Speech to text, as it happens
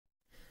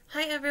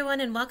Hi everyone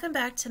and welcome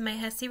back to my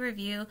Hesi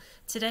review.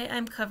 Today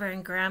I'm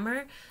covering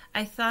grammar.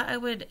 I thought I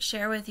would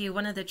share with you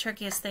one of the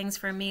trickiest things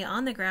for me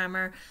on the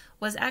grammar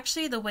was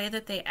actually the way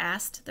that they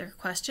asked their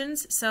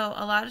questions. So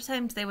a lot of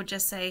times they would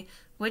just say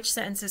which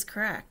sentence is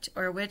correct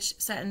or which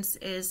sentence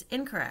is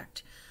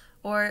incorrect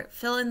or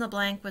fill in the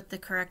blank with the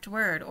correct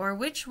word or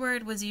which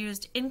word was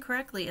used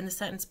incorrectly in the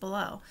sentence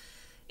below.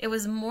 It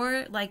was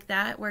more like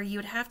that where you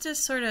would have to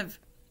sort of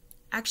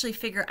actually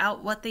figure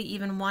out what they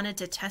even wanted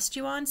to test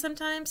you on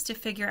sometimes to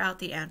figure out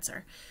the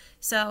answer.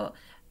 So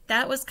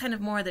that was kind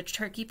of more the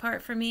tricky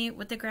part for me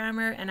with the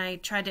grammar, and I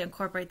tried to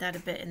incorporate that a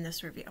bit in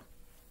this review.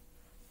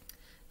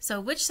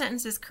 So which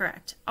sentence is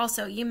correct?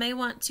 Also, you may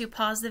want to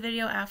pause the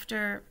video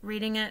after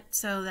reading it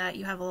so that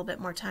you have a little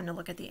bit more time to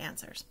look at the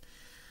answers.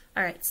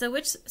 All right, so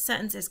which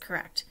sentence is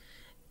correct?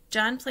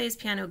 John plays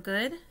piano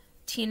good.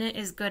 Tina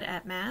is good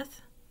at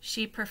math.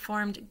 She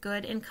performed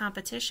good in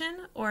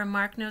competition, or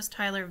Mark knows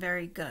Tyler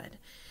very good.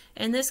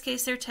 In this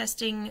case, they're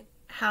testing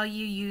how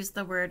you use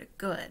the word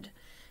good.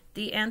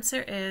 The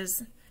answer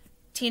is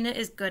Tina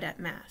is good at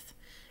math.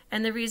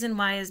 And the reason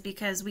why is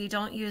because we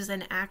don't use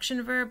an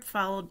action verb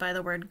followed by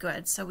the word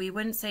good. So we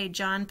wouldn't say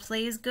John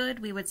plays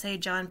good, we would say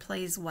John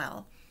plays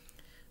well.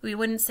 We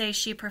wouldn't say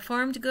she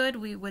performed good,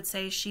 we would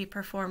say she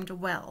performed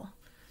well,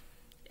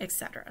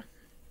 etc.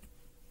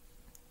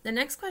 The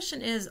next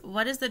question is,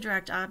 what is the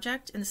direct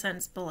object in the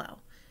sentence below?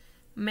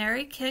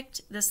 Mary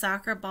kicked the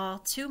soccer ball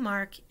to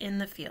Mark in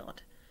the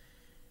field.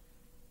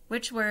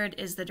 Which word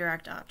is the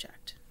direct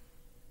object?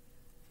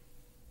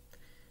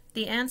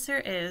 The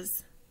answer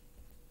is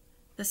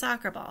the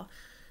soccer ball.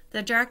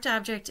 The direct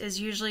object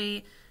is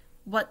usually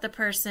what the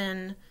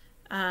person,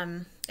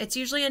 it's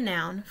usually a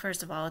noun,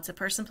 first of all. It's a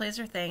person, place,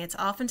 or thing. It's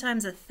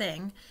oftentimes a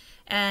thing,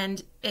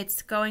 and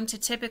it's going to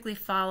typically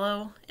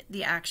follow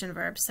the action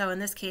verb. So in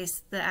this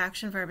case, the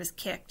action verb is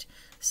kicked.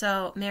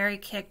 So Mary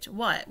kicked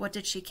what? What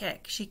did she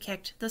kick? She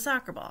kicked the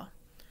soccer ball.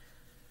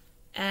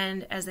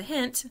 And as a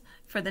hint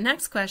for the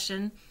next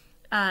question,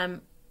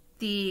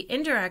 the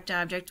indirect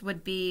object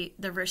would be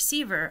the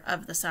receiver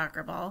of the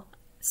soccer ball.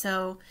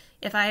 So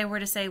if I were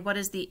to say, what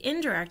is the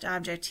indirect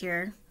object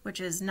here, which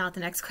is not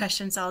the next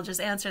question, so I'll just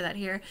answer that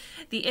here.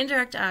 The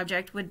indirect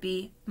object would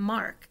be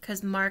Mark,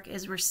 because Mark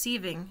is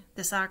receiving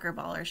the soccer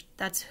ball, or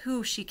that's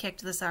who she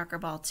kicked the soccer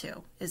ball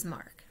to, is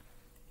Mark.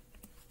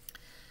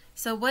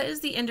 So what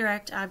is the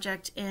indirect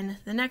object in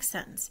the next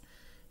sentence?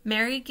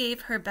 Mary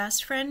gave her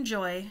best friend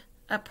Joy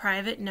a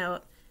private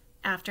note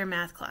after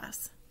math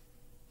class.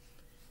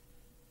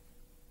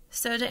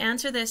 So to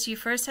answer this, you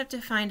first have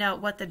to find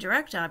out what the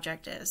direct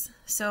object is.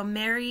 So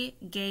Mary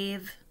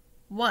gave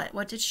what?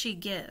 What did she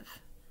give?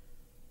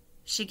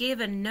 She gave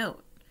a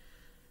note.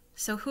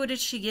 So who did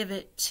she give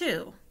it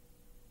to?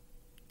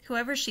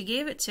 Whoever she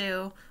gave it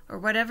to, or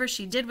whatever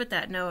she did with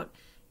that note,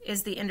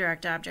 is the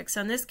indirect object.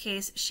 So in this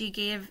case, she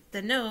gave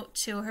the note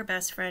to her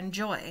best friend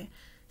Joy.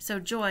 So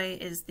Joy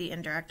is the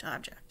indirect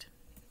object.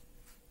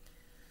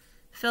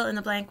 Fill in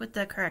the blank with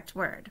the correct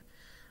word.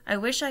 I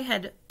wish I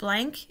had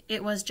blank,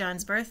 it was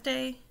John's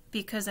birthday,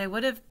 because I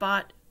would have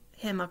brought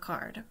him a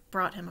card.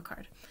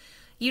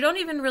 You don't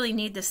even really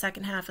need the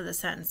second half of the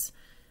sentence.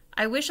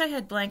 I wish I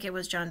had blank, it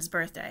was John's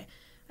birthday.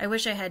 I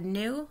wish I had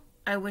knew,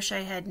 I wish I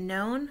had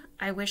known,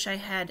 I wish I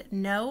had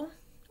know,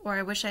 or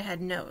I wish I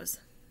had knows.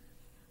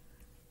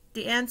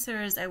 The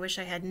answer is I wish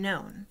I had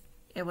known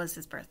it was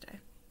his birthday.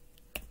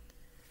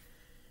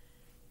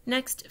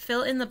 Next,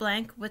 fill in the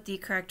blank with the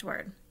correct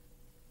word.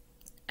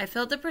 I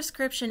filled the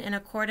prescription in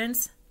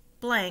accordance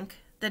blank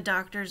the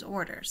doctor's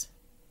orders.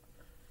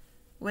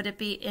 Would it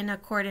be in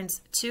accordance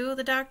to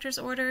the doctor's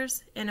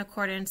orders, in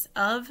accordance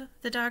of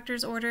the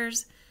doctor's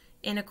orders,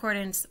 in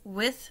accordance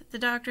with the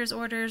doctor's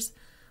orders,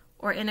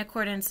 or in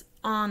accordance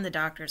on the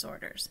doctor's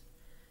orders?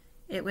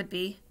 It would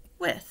be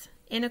with,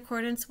 in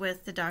accordance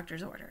with the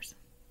doctor's orders.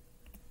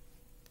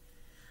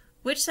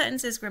 Which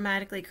sentence is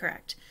grammatically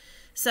correct?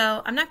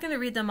 So I'm not going to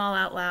read them all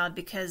out loud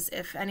because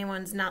if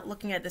anyone's not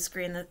looking at the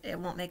screen, it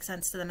won't make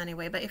sense to them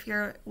anyway. But if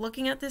you're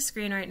looking at the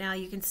screen right now,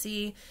 you can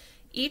see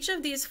each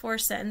of these four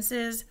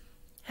sentences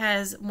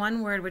has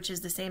one word which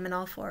is the same in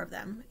all four of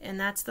them, and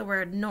that's the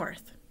word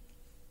north.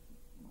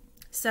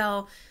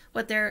 So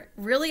what they're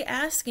really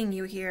asking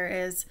you here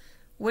is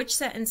which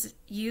sentence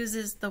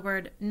uses the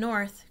word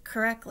north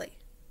correctly.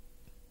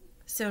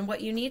 So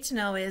what you need to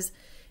know is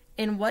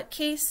in what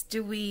case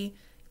do we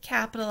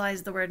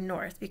capitalize the word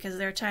north, because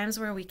there are times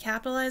where we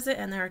capitalize it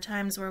and there are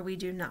times where we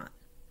do not.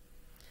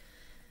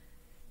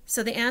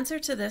 So the answer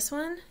to this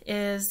one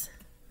is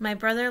my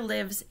brother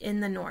lives in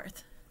the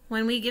north.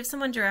 When we give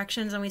someone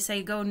directions and we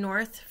say go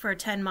north for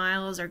 10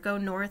 miles or go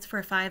north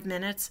for 5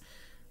 minutes,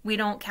 we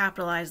don't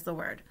capitalize the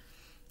word.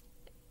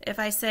 If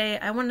I say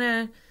I want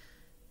to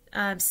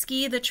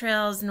ski the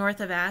trails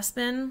north of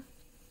Aspen,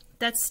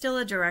 that's still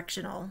a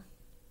directional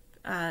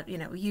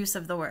use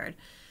of the word.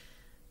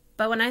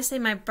 But when I say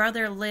my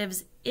brother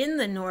lives in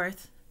the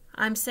north,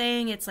 I'm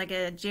saying it's like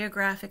a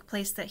geographic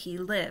place that he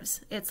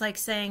lives. It's like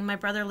saying my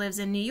brother lives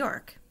in New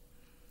York.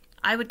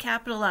 I would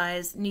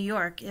capitalize New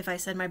York if I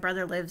said my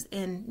brother lives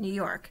in New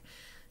York.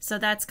 So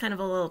that's kind of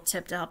a little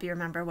tip to help you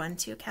remember when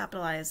to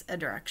capitalize a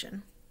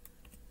direction.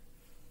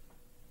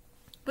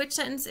 Which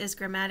sentence is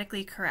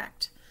grammatically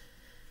correct?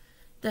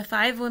 The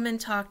 5 women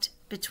talked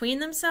between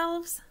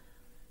themselves,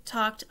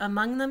 talked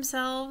among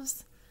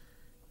themselves,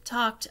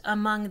 talked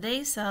among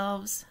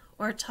theyselves,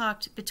 or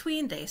talked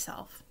between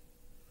theyself.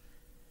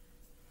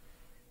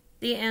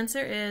 The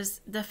answer is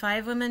the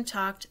 5 women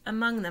talked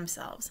among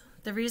themselves.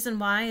 The reason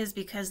why is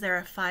because there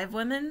are 5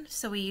 women,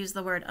 so we use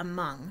the word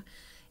among.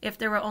 If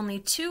there were only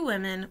 2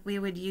 women, we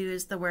would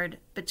use the word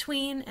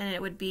between, and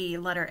it would be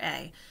letter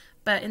A.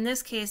 But in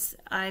this case,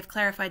 I've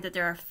clarified that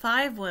there are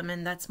 5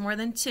 women, that's more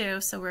than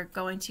 2, so we're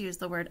going to use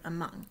the word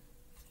among.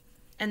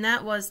 And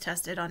that was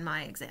tested on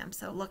my exam,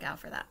 so look out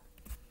for that.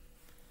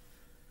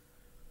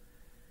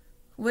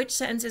 Which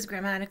sentence is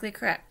grammatically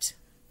correct?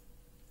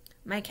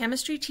 My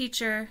chemistry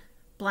teacher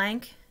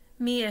blank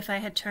me if I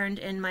had turned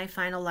in my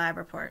final lab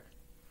report.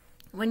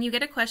 When you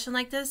get a question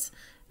like this,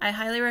 I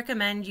highly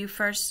recommend you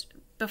first,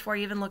 before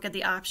you even look at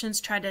the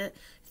options, try to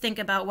think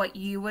about what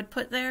you would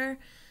put there,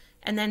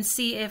 and then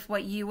see if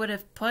what you would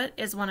have put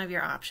is one of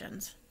your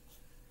options.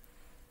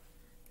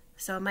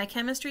 So my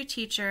chemistry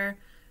teacher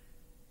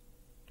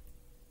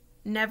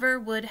never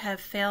would have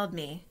failed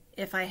me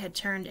if I had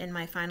turned in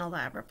my final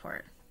lab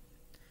report.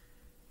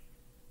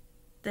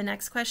 The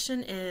next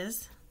question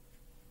is,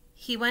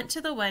 he went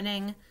to the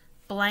wedding,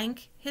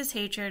 blank his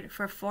hatred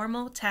for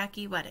formal,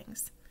 tacky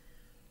weddings.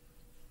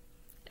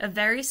 A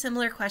very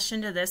similar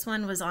question to this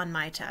one was on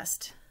my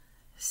test.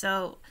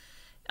 So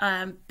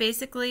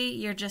basically,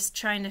 you're just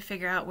trying to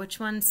figure out which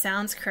one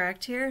sounds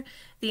correct here.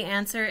 The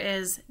answer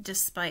is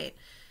despite.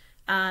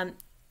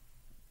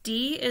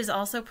 D is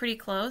also pretty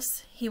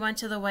close. He went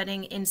to the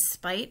wedding in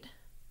spite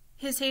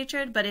his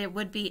hatred, but it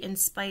would be in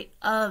spite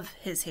of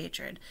his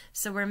hatred.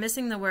 So we're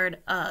missing the word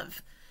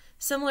of.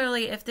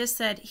 Similarly, if this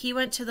said he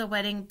went to the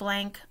wedding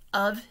blank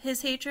of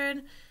his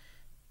hatred,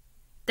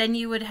 then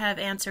you would have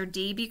answer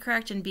D be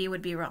correct and B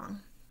would be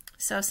wrong.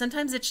 So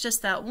sometimes it's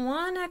just that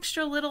one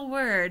extra little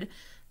word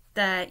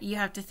that you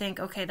have to think,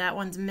 okay, that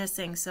one's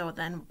missing, so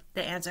then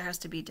the answer has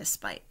to be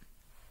despite.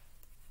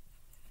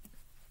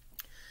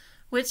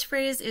 Which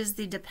phrase is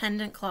the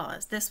dependent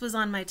clause? This was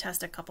on my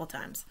test a couple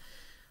times.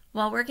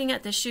 While working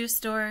at the shoe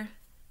store,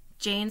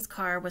 Jane's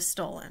car was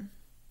stolen.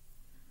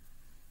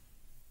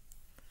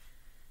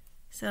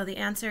 So the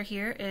answer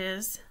here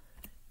is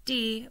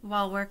D,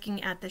 while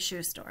working at the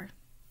shoe store.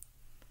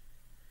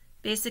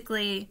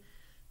 Basically,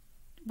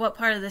 what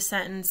part of the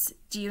sentence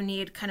do you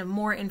need kind of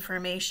more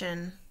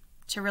information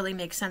to really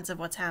make sense of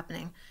what's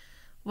happening?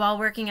 While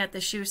working at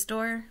the shoe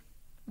store,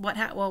 what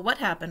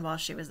happened while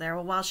she was there?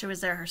 Well, while she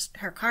was there,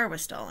 her car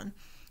was stolen.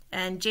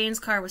 And Jane's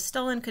car was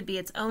stolen could be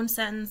its own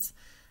sentence,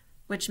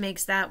 which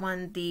makes that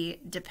one the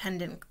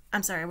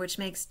which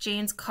makes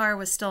Jane's car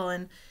was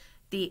stolen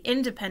the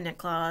independent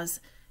clause,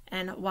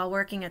 and while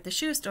working at the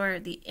shoe store,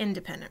 the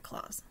independent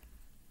clause.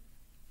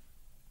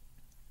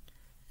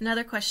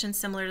 Another question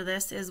similar to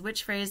this is,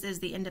 which phrase is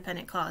the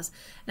independent clause?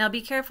 Now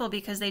be careful,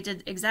 because they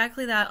did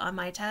exactly that on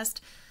my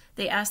test.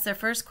 They asked their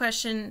first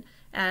question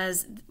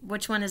as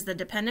which one is the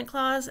dependent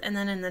clause, and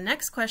then in the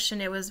next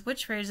question it was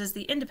which phrase is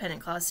the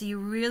independent clause. So you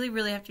really,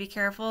 really have to be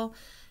careful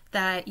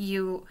that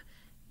you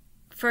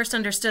first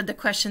understood the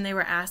question they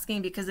were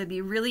asking, because it'd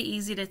be really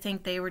easy to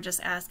think they were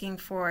just asking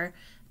for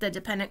the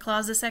dependent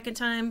clause the second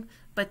time,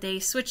 but they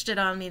switched it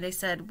on me. They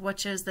said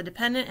which is the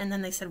dependent, and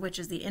then they said which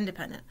is the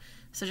independent.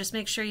 So just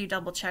make sure you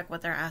double check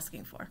what they're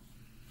asking for.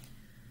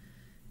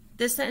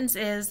 This sentence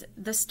is,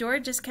 the store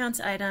discounts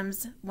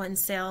items when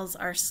sales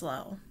are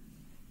slow.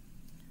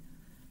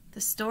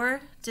 The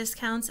store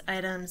discounts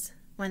items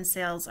when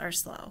sales are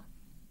slow.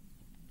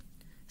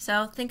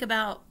 So think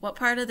about what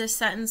part of this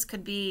sentence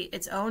could be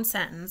its own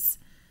sentence,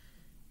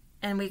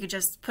 and we could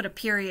just put a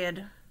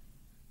period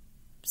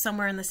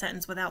somewhere in the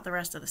sentence without the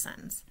rest of the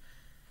sentence.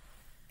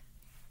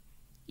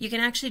 You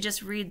can actually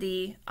just read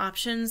the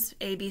options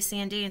A, B, C,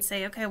 and D and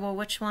say, okay, well,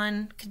 which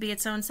one could be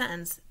its own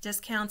sentence?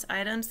 Discounts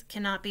items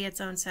cannot be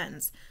its own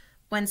sentence.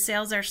 When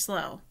sales are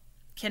slow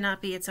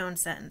cannot be its own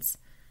sentence.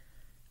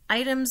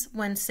 Items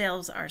when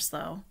sales are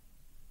slow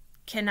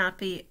cannot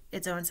be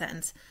its own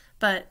sentence.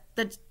 But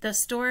the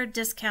store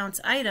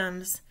discounts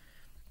items,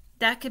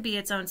 that could be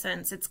its own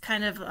sentence. It's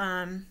kind of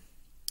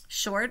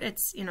short.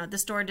 It's, the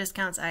store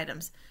discounts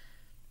items.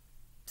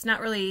 It's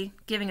not really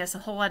giving us a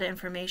whole lot of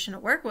information to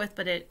work with,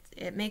 but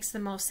it makes the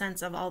most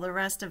sense of all the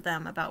rest of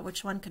them about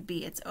which one could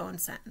be its own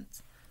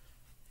sentence.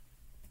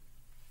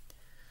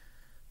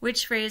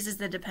 Which phrase is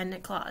the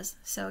dependent clause?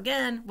 So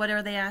again, what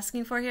are they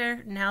asking for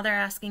here? Now they're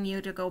asking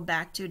you to go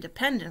back to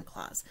dependent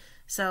clause.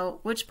 So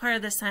which part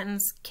of the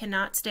sentence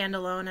cannot stand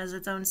alone as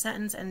its own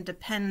sentence and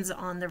depends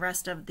on the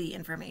rest of the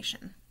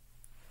information?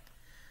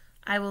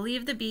 I will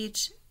leave the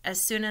beach as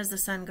soon as the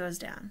sun goes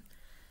down.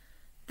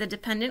 The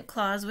dependent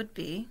clause would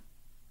be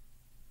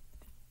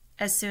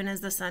as soon as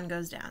the sun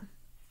goes down.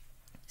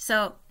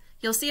 So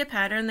you'll see a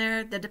pattern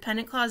there. The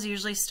dependent clause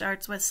usually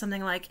starts with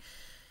something like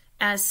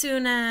as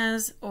soon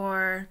as,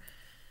 or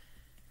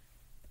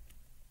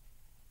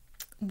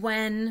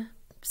when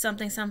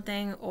something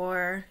something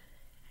or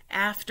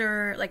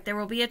after, like there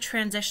will be a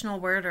transitional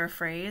word or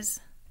phrase.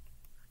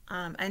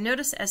 I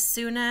noticed as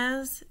soon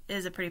as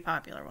is a pretty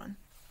popular one.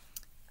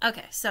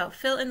 Okay, so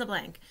fill in the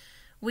blank.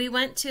 We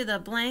went to the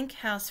blank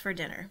house for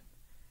dinner.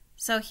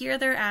 So here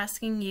they're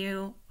asking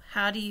you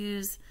how to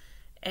use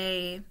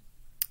an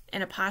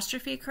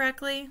apostrophe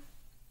correctly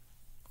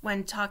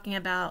when talking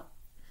about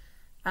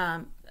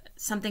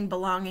something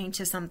belonging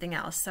to something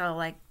else. So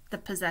like the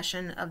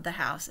possession of the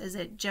house. Is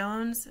it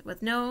Jones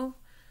with no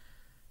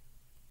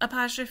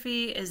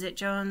apostrophe? Is it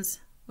Jones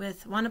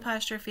with one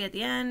apostrophe at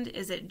the end?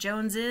 Is it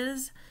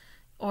Jones's?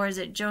 Or is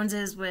it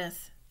Jones's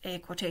with a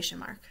quotation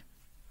mark?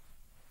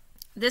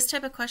 This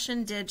type of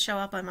question did show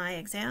up on my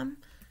exam,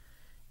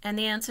 and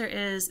the answer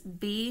is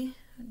B,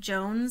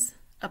 Jones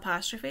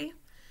apostrophe.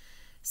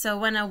 So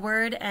when a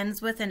word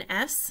ends with an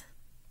S,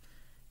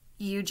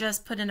 you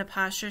just put an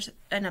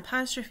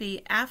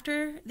apostrophe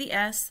after the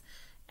S,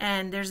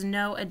 and there's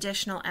no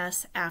additional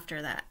S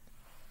after that.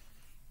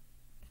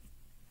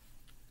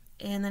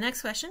 In the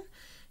next question,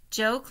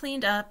 Joe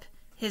cleaned up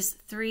his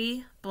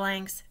 3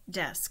 blanks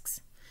desks.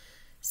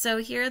 So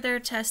here they're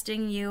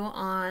testing you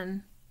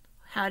on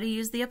how to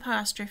use the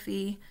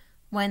apostrophe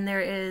when there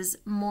is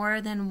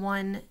more than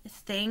one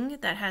thing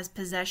that has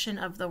possession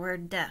of the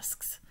word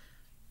desks.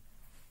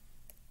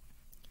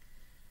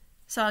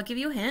 So I'll give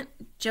you a hint.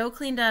 Joe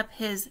cleaned up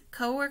his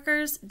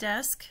coworker's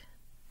desk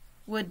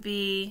would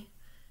be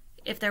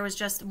if there was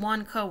just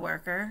one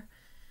coworker.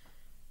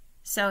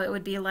 So it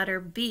would be letter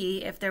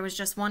B if there was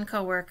just one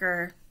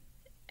coworker,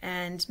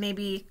 and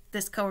maybe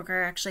this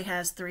coworker actually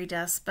has 3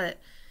 desks, but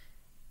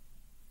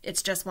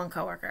it's just one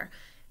coworker.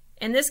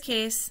 In this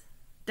case,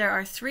 there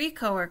are 3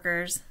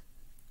 coworkers,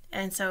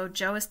 and so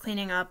Joe is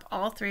cleaning up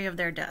all 3 of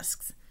their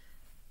desks.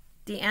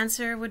 The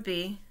answer would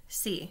be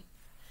C.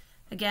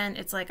 Again,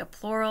 it's like a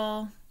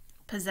plural,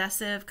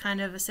 possessive kind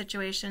of a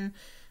situation.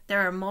 There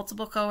are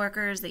multiple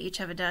coworkers, they each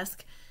have a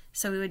desk,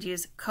 so we would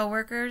use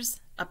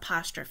coworkers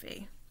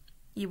apostrophe.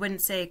 You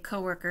wouldn't say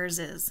coworkers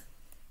is.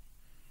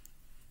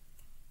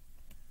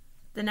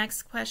 The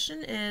next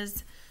question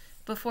is,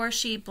 before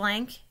she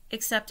blank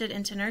accepted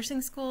into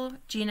nursing school,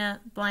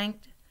 Gina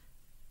blanked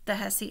the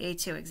Hesi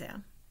A2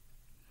 exam.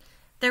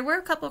 There were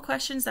a couple of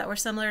questions that were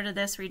similar to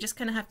this where you just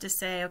kind of have to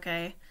say,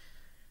 okay,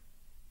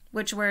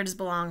 which words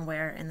belong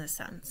where in this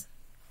sentence?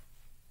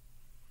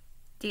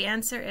 The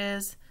answer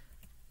is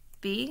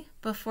B.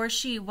 Before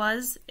she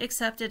was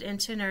accepted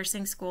into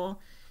nursing school,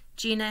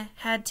 Gina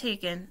had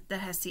taken the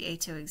Hesi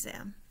A2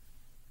 exam.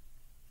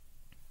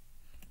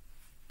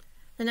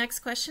 The next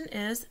question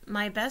is,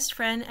 my best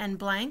friend and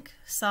blank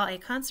saw a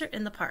concert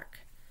in the park.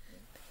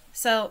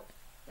 So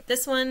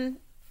this one,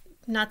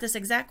 not this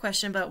exact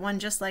question, but one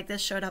just like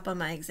this showed up on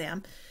my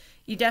exam.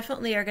 You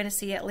definitely are going to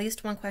see at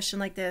least one question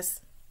like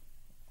this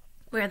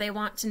where they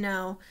want to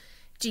know,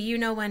 do you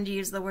know when to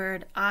use the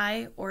word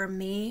I or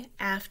me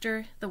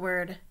after the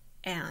word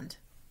and?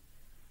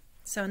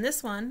 So in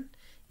this one,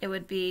 it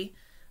would be,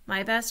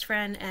 my best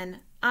friend and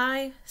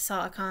I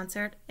saw a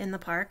concert in the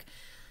park.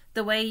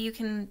 The way you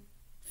can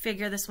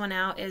figure this one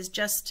out is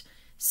just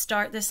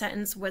start the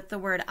sentence with the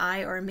word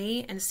I or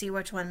me and see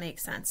which one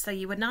makes sense. So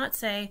you would not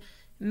say,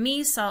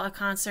 me saw a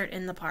concert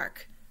in the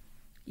park.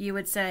 You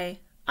would say,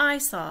 I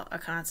saw a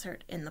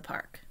concert in the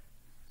park.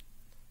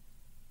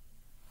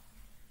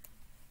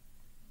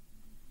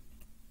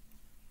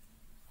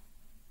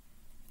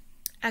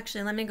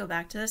 Actually, let me go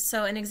back to this.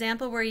 So an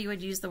example where you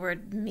would use the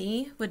word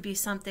me would be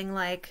something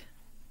like,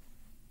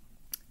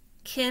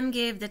 Kim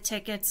gave the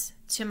tickets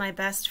to my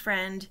best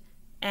friend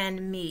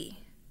and me.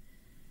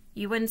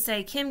 You wouldn't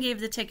say Kim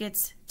gave the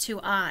tickets to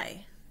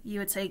I. You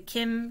would say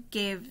Kim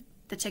gave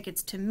the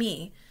tickets to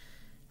me.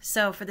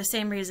 So for the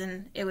same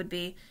reason, it would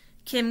be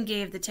Kim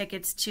gave the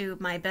tickets to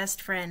my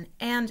best friend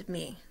and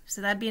me. So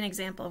that'd be an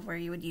example of where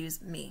you would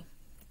use me.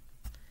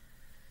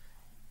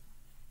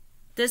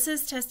 This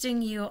is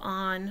testing you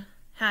on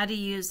how to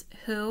use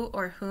who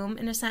or whom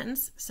in a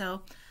sentence.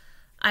 So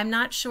I'm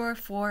not sure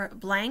for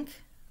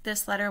blank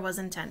this letter was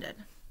intended.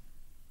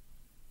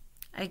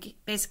 I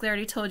basically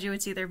already told you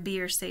it's either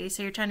B or C,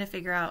 so you're trying to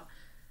figure out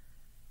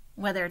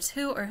whether it's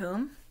who or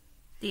whom.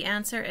 The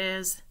answer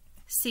is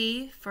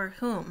C for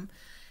whom.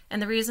 And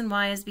the reason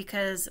why is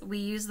because we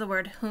use the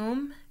word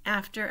whom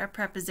after a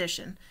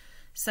preposition.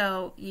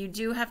 So you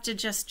do have to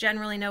just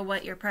generally know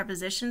what your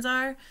prepositions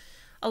are.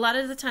 A lot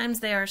of the times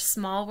they are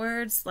small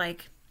words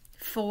like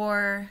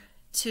for,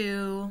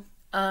 to,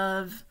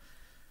 of.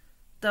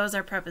 Those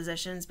are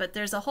prepositions, but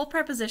there's a whole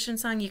preposition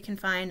song you can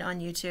find on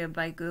YouTube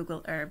by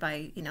Google or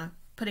by,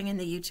 putting in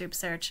the YouTube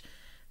search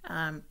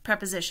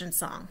preposition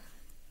song.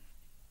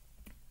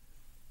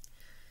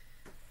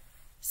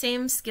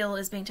 Same skill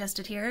is being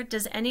tested here.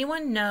 Does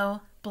anyone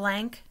know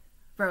blank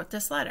wrote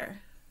this letter?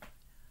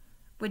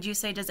 Would you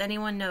say, does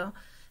anyone know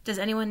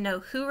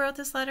who wrote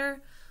this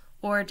letter,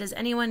 or does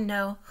anyone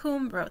know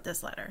whom wrote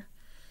this letter?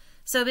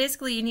 So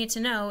basically you need to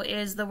know,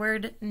 is the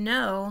word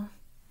know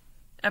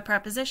a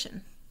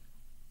preposition?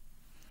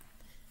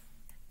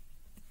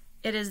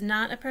 It is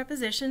not a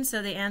preposition,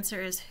 so the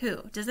answer is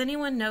who. Does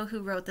anyone know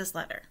who wrote this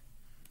letter?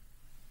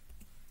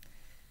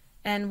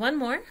 And one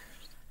more.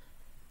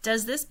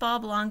 Does this ball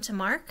belong to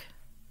Mark?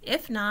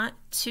 If not,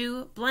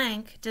 to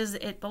blank does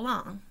it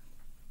belong?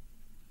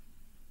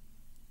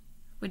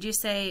 Would you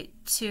say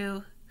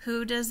to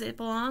who does it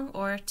belong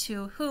or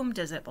to whom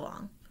does it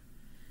belong?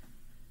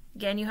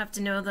 Again, you have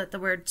to know that the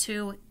word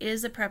to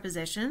is a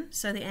preposition,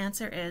 so the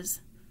answer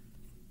is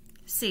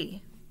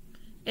C.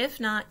 If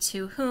not,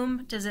 to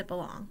whom does it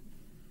belong?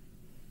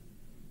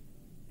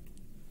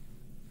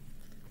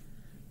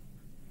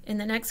 In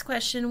the next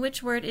question,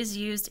 which word is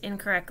used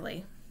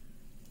incorrectly?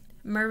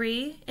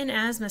 Marie, an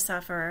asthma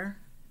sufferer,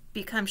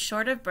 became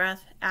short of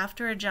breath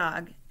after a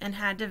jog and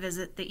had to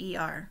visit the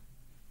ER.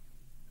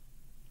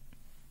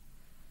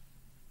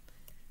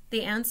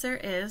 The answer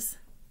is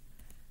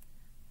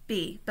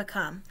B,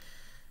 become.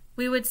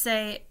 We would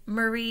say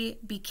Marie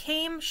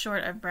became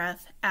short of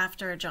breath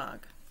after a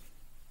jog.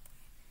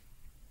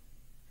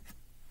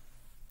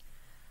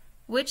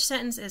 Which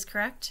sentence is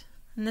correct?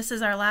 And this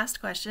is our last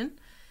question.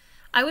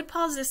 I would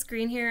pause this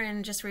screen here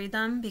and just read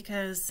them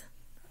because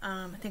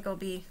I think it'll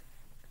be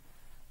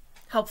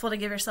helpful to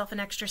give yourself an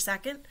extra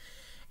second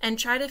and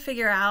try to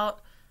figure out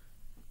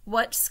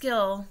what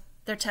skill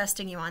they're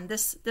testing you on.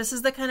 This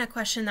is the kind of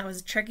question that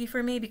was tricky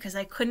for me because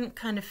I couldn't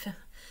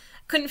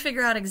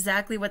figure out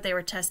exactly what they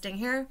were testing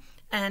here,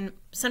 and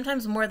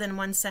sometimes more than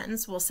one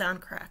sentence will sound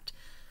correct.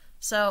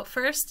 So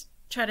first,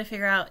 try to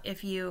figure out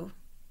if you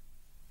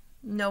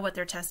know what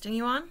they're testing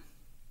you on.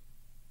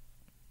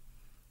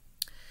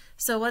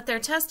 So what they're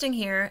testing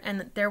here,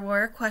 and there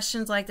were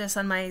questions like this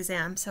on my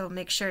exam, so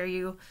make sure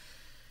you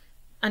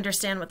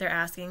understand what they're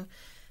asking.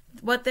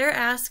 What they're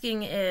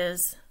asking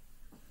is,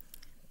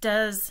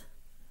 does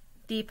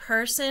the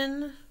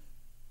person,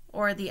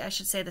 or I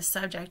should say the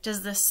subject,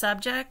 does the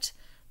subject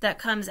that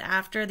comes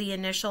after the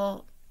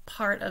initial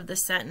part of the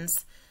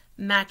sentence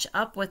match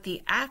up with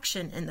the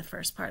action in the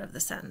first part of the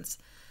sentence?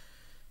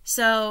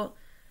 So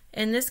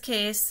in this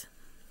case,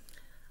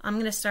 I'm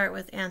going to start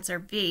with answer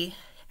B.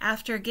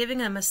 After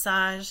giving a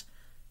massage,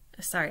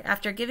 the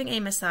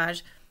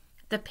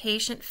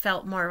patient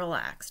felt more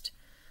relaxed.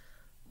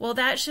 Well,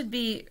 that should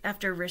be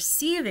after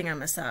receiving a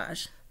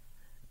massage,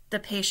 the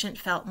patient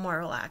felt more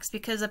relaxed,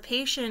 because a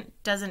patient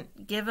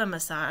doesn't give a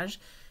massage.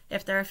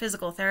 If they're a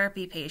physical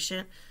therapy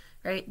patient,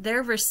 right,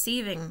 they're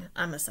receiving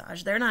a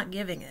massage. They're not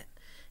giving it.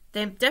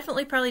 They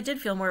definitely probably did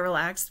feel more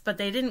relaxed, but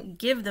they didn't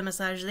give the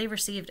massage, they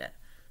received it.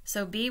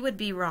 So B would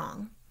be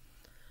wrong.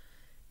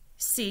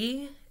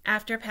 C,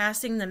 after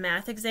passing the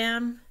math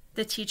exam,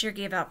 the teacher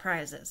gave out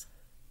prizes.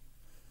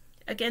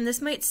 Again,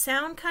 this might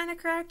sound kind of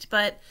correct,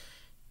 but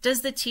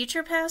does the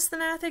teacher pass the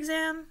math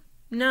exam?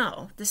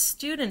 No, the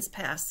students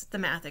pass the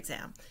math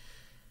exam.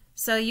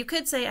 So you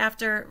could say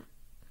after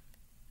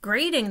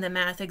grading the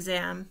math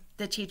exam,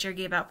 the teacher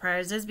gave out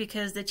prizes,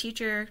 because the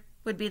teacher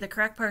would be the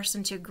correct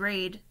person to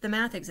grade the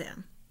math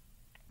exam.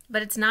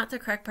 But it's not the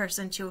correct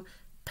person to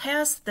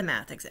pass the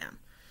math exam.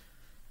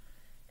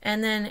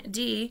 And then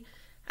D,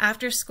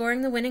 after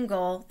scoring the winning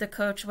goal, the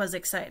coach was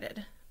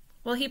excited.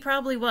 Well, he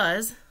probably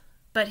was,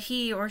 but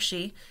he or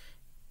she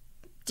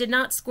did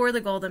not score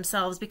the goal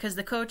themselves, because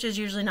the coach is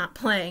usually not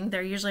playing.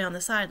 They're usually on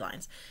the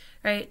sidelines,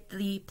 right?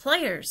 The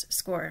players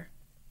score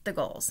the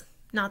goals,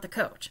 not the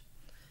coach.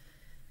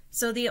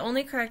 So the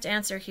only correct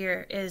answer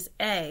here is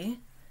A.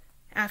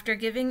 After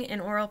giving an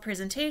oral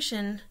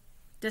presentation,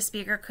 the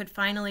speaker could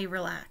finally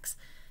relax,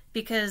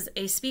 because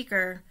a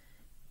speaker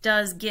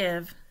does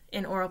give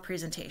an oral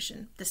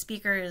presentation. The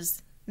speaker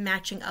is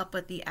matching up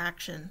with the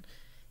action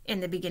in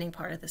the beginning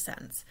part of the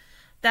sentence.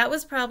 That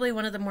was probably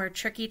one of the more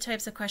tricky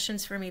types of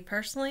questions for me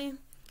personally,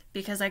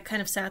 because I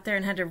kind of sat there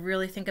and had to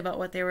really think about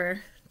what they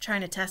were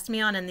trying to test me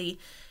on, and the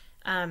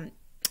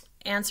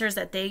answers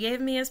that they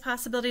gave me as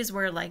possibilities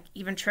were like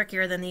even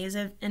trickier than these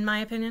in my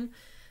opinion.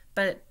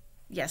 But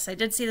yes, I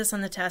did see this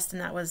on the test,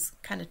 and that was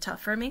kind of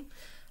tough for me.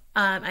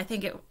 I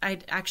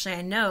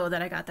know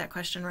that I got that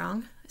question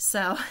wrong,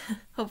 so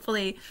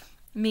hopefully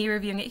me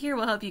reviewing it here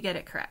will help you get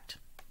it correct.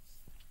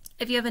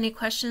 If you have any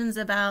questions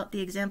about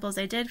the examples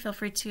I did, feel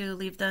free to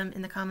leave them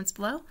in the comments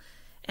below,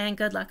 and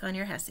good luck on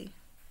your Hesi.